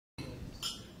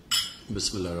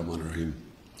Bismillahirrahmanirrahim.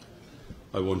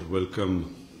 I want to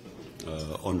welcome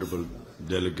honorable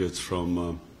delegates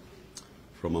from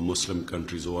a Muslim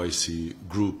countries OIC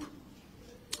group.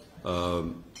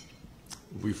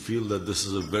 We feel that this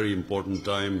is a very important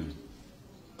time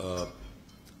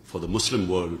for the Muslim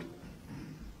world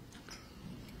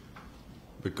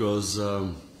because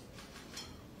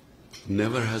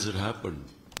never has it happened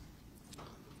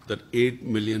that 8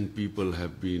 million people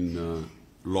have been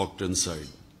locked inside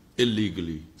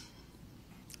illegally,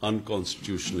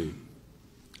 unconstitutionally,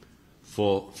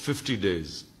 for 50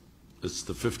 days. It's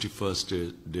the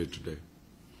 51st day today.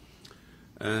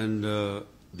 And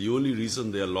the only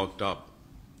reason they are locked up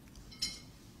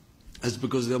is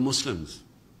because they are Muslims.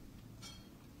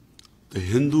 The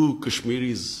Hindu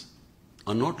Kashmiris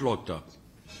are not locked up.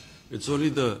 It's only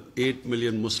the 8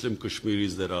 million Muslim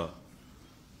Kashmiris that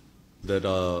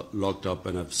are locked up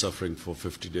and are suffering for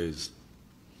 50 days.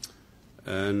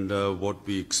 And what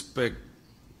we expect,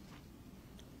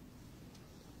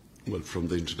 well, from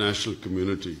the international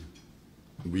community,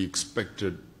 we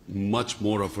expected much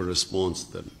more of a response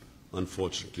than,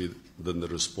 unfortunately, than the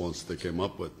response they came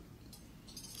up with.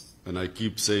 And I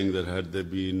keep saying that had there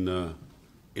been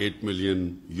 8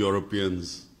 million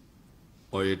Europeans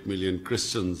or 8 million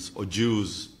Christians or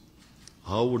Jews,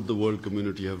 how would the world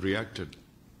community have reacted?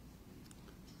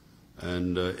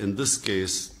 And in this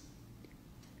case,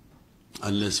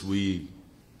 unless we,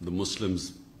 the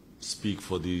Muslims, speak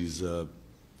for these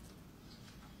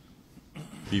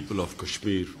people of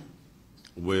Kashmir,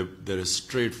 where there is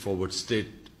straightforward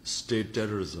state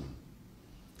terrorism,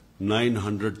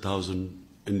 900,000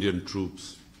 Indian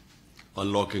troops are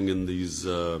locking in these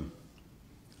 8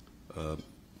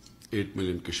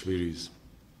 million Kashmiris.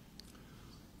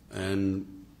 And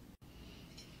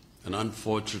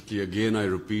unfortunately, again I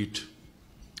repeat,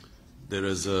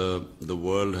 the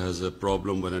world has a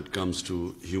problem when it comes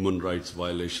to human rights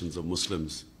violations of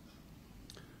Muslims.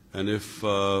 And if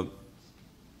to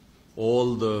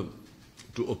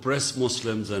oppress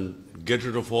Muslims and get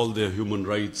rid of all their human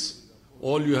rights,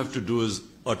 all you have to do is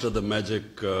utter the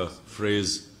magic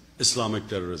phrase, Islamic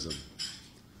terrorism.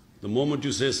 The moment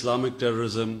you say Islamic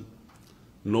terrorism,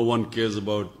 no one cares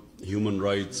about human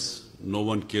rights, no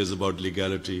one cares about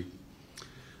legality.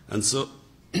 And so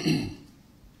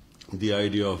the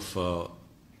idea of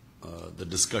the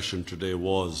discussion today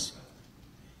was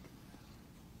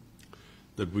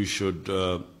that we should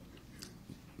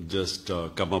just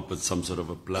come up with some sort of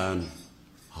a plan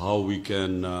how we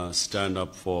can stand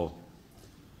up for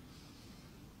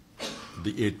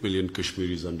the 8 million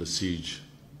Kashmiris under siege.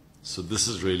 So this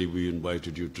is really, we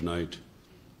invited you tonight,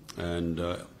 and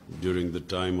during the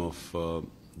time of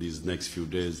these next few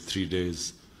days, 3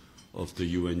 days of the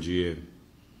UNGA,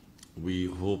 we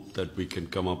hope that we can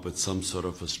come up with some sort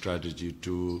of a strategy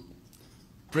to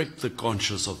prick the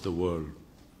conscience of the world,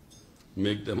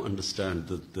 make them understand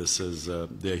that this is,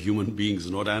 they're human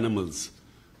beings, not animals,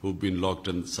 who've been locked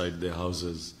inside their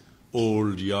houses,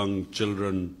 old, young,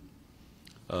 children,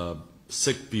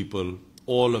 sick people,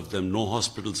 all of them, no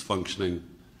hospitals functioning,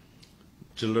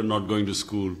 children not going to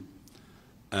school.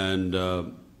 And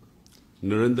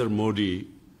Narendra Modi,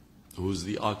 who's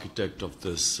the architect of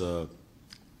this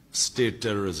state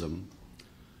terrorism,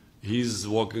 he's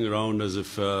walking around as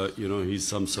if, he's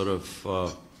some sort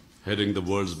of heading the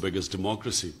world's biggest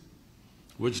democracy.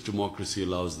 Which democracy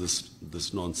allows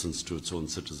this nonsense to its own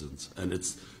citizens? And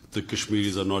the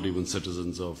Kashmiris are not even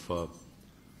citizens of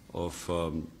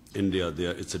India.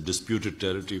 It's a disputed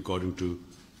territory according to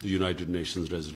the United Nations resolution.